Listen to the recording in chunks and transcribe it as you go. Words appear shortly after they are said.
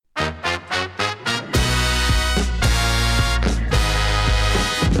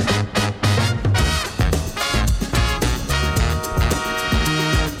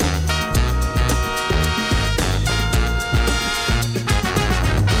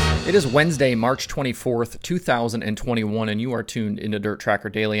It is Wednesday, March 24th, 2021, and you are tuned into Dirt Tracker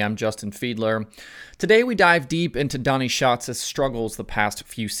Daily. I'm Justin Fiedler. Today, we dive deep into Donny Schatz's struggles the past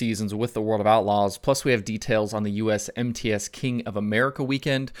few seasons with the World of Outlaws. Plus, we have details on the USMTS King of America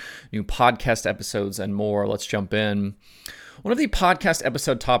weekend, new podcast episodes, and more. Let's jump in. One of the podcast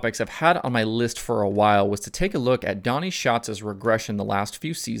episode topics I've had on my list for a while was to take a look at Donny Schatz's regression the last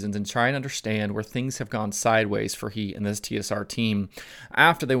few seasons and try and understand where things have gone sideways for he and this TSR team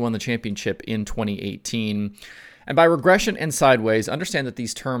after they won the championship in 2018. And by regression and sideways, understand that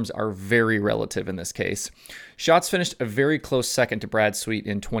these terms are very relative in this case. Schatz finished a very close second to Brad Sweet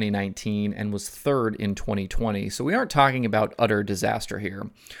in 2019 and was third in 2020, so we aren't talking about utter disaster here.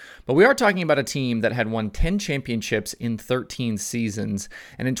 But we are talking about a team that had won 10 championships in 13 seasons,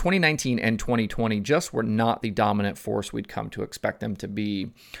 and in 2019 and 2020 just were not the dominant force we'd come to expect them to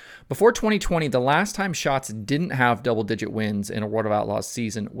be. Before 2020, the last time Schatz didn't have double-digit wins in a World of Outlaws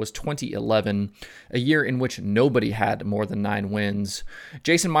season was 2011, a year in which nobody had more than 9 wins.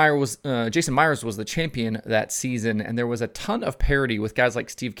 Jason Myers was the champion that season, and there was a ton of parity with guys like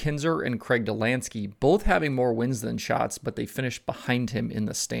Steve Kinzer and Craig Delansky, both having more wins than Schatz, but they finished behind him in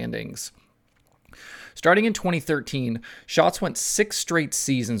the standings. Starting in 2013, Schatz went 6 straight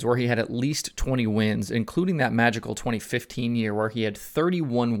seasons where he had at least 20 wins, including that magical 2015 year where he had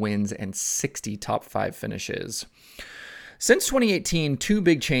 31 wins and 60 top 5 finishes. Since 2018, 2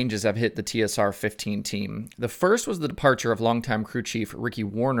 big changes have hit the TSR 15 team. The first was the departure of longtime crew chief Ricky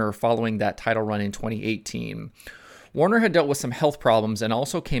Warner following that title run in 2018. Warner had dealt with some health problems and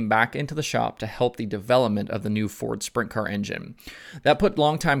also came back into the shop to help the development of the new Ford Sprint Car engine. That put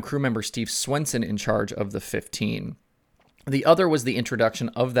longtime crew member Steve Swenson in charge of the 15. The other was the introduction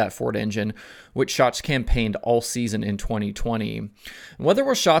of that Ford engine, which Schatz campaigned all season in 2020.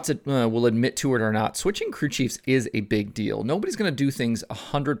 Whether Schatz will admit to it or not, switching crew chiefs is a big deal. Nobody's going to do things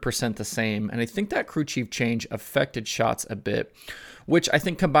 100% the same, and I think that crew chief change affected Schatz a bit, which I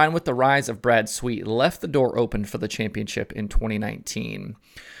think combined with the rise of Brad Sweet left the door open for the championship in 2019.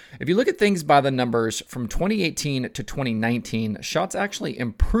 If you look at things by the numbers, from 2018 to 2019, Schatz actually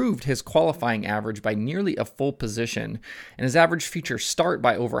improved his qualifying average by nearly a full position, and his average feature start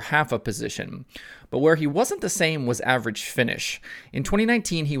by over half a position. But where he wasn't the same was average finish. In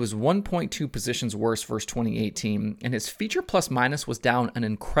 2019, he was 1.2 positions worse versus 2018, and his feature plus minus was down an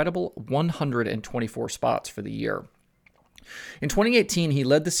incredible 124 spots for the year. In 2018, he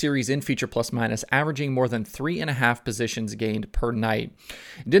led the series in feature plus minus, averaging more than 3.5 positions gained per night.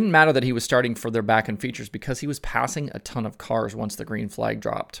 It didn't matter that he was starting further back in features because he was passing a ton of cars once the green flag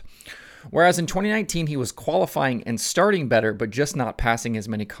dropped. Whereas in 2019, he was qualifying and starting better, but just not passing as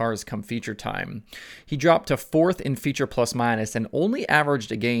many cars come feature time. He dropped to 4th in feature plus minus and only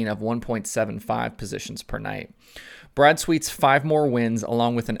averaged a gain of 1.75 positions per night. Brad Sweet's 5 more wins,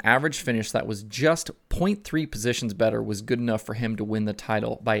 along with an average finish that was just 0.3 positions better, was good enough for him to win the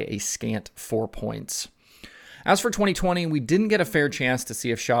title by a scant 4 points. As for 2020, we didn't get a fair chance to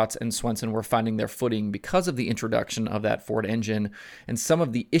see if Schatz and Swenson were finding their footing because of the introduction of that Ford engine and some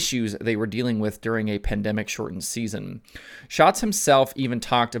of the issues they were dealing with during a pandemic-shortened season. Schatz himself even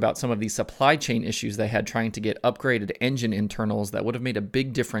talked about some of the supply chain issues they had trying to get upgraded engine internals that would have made a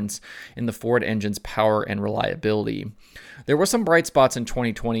big difference in the Ford engine's power and reliability. There were some bright spots in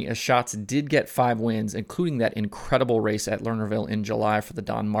 2020 as Schatz did get 5 wins, including that incredible race at Lernerville in July for the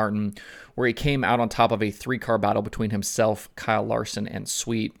Don Martin, where he came out on top of a 3-car battle between himself, Kyle Larson, and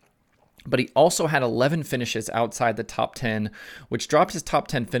Sweet. But he also had 11 finishes outside the top 10, which dropped his top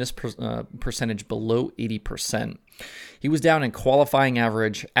 10 finish percentage below 80%. He was down in qualifying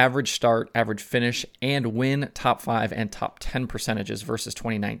average, average start, average finish, and win top 5 and top 10 percentages versus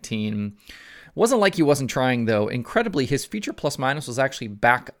 2019. Wasn't like he wasn't trying, though. Incredibly, his feature plus minus was actually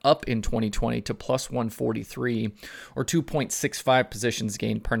back up in 2020 to plus 143, or 2.65 positions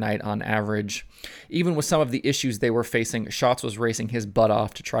gained per night on average. Even with some of the issues they were facing, Schatz was racing his butt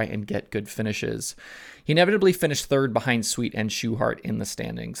off to try and get good finishes. He inevitably finished 3rd behind Sweet and Schuhart in the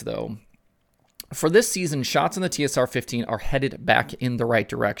standings, though. For this season, Schatz and the TSR 15 are headed back in the right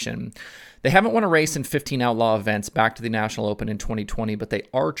direction. They haven't won a race in 15 Outlaw events back to the National Open in 2020, but they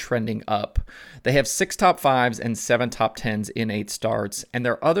are trending up. They have 6 top 5s and 7 top 10s in 8 starts, and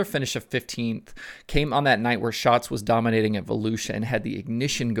their other finish of 15th came on that night where Schatz was dominating at Volusia and had the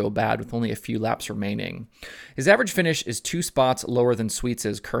ignition go bad with only a few laps remaining. His average finish is 2 spots lower than Sweet's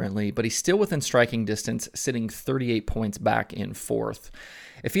is currently, but he's still within striking distance, sitting 38 points back in 4th.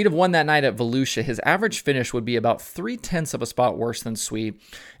 If he'd have won that night at Volusia, his average finish would be about 0.3 of a spot worse than Sweet,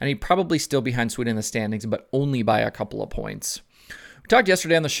 and he'd probably still behind Sweet in the standings, but only by a couple of points. We talked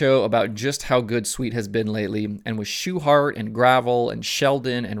yesterday on the show about just how good Sweet has been lately, and with Schuhart and Gravel and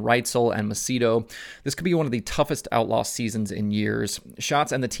Sheldon and Reitzel and Macedo, this could be one of the toughest Outlaw seasons in years.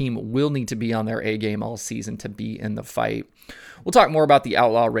 Schatz and the team will need to be on their A game all season to be in the fight. We'll talk more about the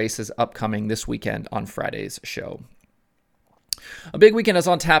Outlaw races upcoming this weekend on Friday's show. A big weekend is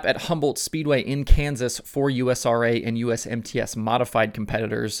on tap at Humboldt Speedway in Kansas for USRA and USMTS modified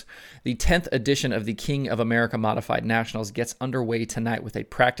competitors. The 10th edition of the King of America Modified Nationals gets underway tonight with a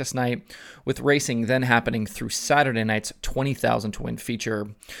practice night, with racing then happening through Saturday night's 20,000 to win feature.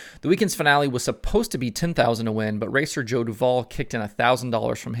 The weekend's finale was supposed to be 10,000 to win, but racer Joe Duvall kicked in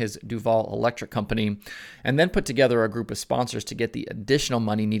 $1,000 from his Duvall Electric Company and then put together a group of sponsors to get the additional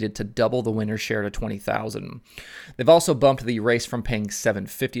money needed to double the winner's share to 20,000. They've also bumped the race from paying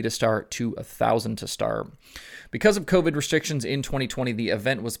 $750 to start to $1,000 to start. Because of COVID restrictions in 2020, the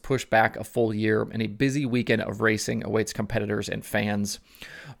event was pushed back a full year, and a busy weekend of racing awaits competitors and fans.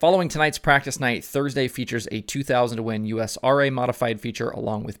 Following tonight's practice night, Thursday features a 2,000 to win USRA modified feature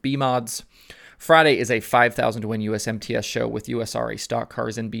along with B-Mods. Friday is a 5,000 to win USMTS show with USRA stock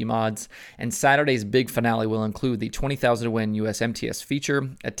cars and B-Mods, and Saturday's big finale will include the 20,000 to win USMTS feature,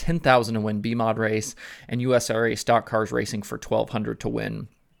 a 10,000 to win B-Mod race, and USRA stock cars racing for 1,200 to win.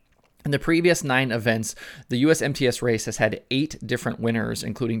 In the previous 9 events, the USMTS race has had 8 different winners,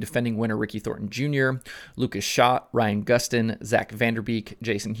 including defending winner Ricky Thornton Jr., Lucas Schott, Ryan Gustin, Zach Vanderbeek,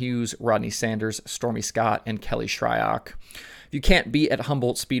 Jason Hughes, Rodney Sanders, Stormy Scott, and Kelly Shryock. If you can't be at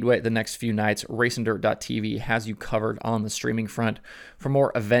Humboldt Speedway the next few nights, RacingDirt.tv has you covered on the streaming front. For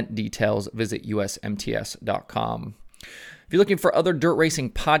more event details, visit USMTS.com. If you're looking for other dirt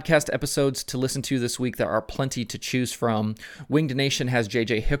racing podcast episodes to listen to this week, there are plenty to choose from. Winged Nation has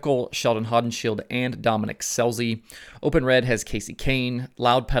JJ Hickle, Sheldon Hodenshield, and Dominic Selzy. Open Red has Casey Kane.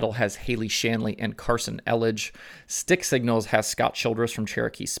 Loud Pedal has Haley Shanley and Carson Elledge. Stick Signals has Scott Childress from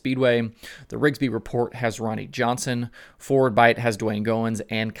Cherokee Speedway. The Rigsby Report has Ronnie Johnson. Forward Bite has Dwayne Goins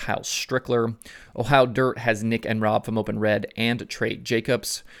and Kyle Strickler. Ohio Dirt has Nick and Rob from Open Red and Trey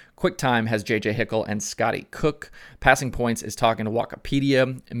Jacobs. QuickTime has JJ Hickle and Scotty Cook. Passing Points is talking to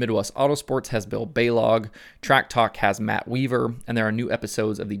Wikipedia. Midwest Autosports has Bill Baylog. Track Talk has Matt Weaver. And there are new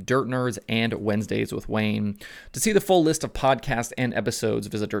episodes of the Dirt Nerds and Wednesdays with Wayne. To see the full list of podcasts and episodes,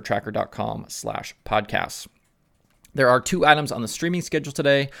 visit dirttracker.com/podcasts. There are 2 items on the streaming schedule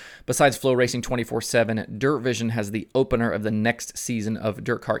today. Besides Flow Racing 24/7, Dirt Vision has the opener of the next season of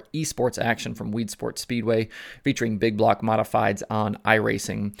Dirt Car Esports action from Weed Sports Speedway, featuring big block modifieds on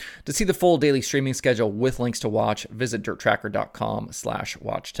iRacing. To see the full daily streaming schedule with links to watch, visit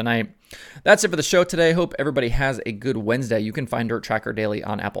dirttracker.com/watch tonight. That's it for the show today. Hope everybody has a good Wednesday. You can find Dirt Tracker Daily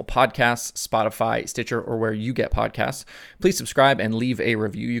on Apple Podcasts, Spotify, Stitcher, or where you get podcasts. Please subscribe and leave a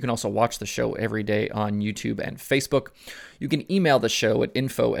review. You can also watch the show every day on YouTube and Facebook. You can email the show at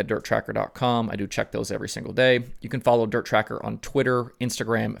info@dirttracker.com. I do check those every single day. You can follow Dirt Tracker on Twitter,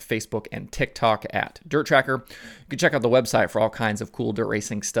 Instagram, Facebook, and TikTok at Dirt Tracker. You can check out the website for all kinds of cool dirt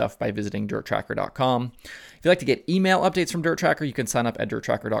racing stuff by visiting dirttracker.com. If you'd like to get email updates from Dirt Tracker, you can sign up at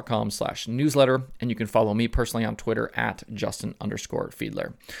dirttracker.com/newsletter, and you can follow me personally on Twitter at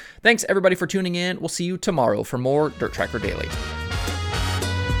Justin_Fiedler. Thanks everybody for tuning in. We'll see you tomorrow for more Dirt Tracker Daily.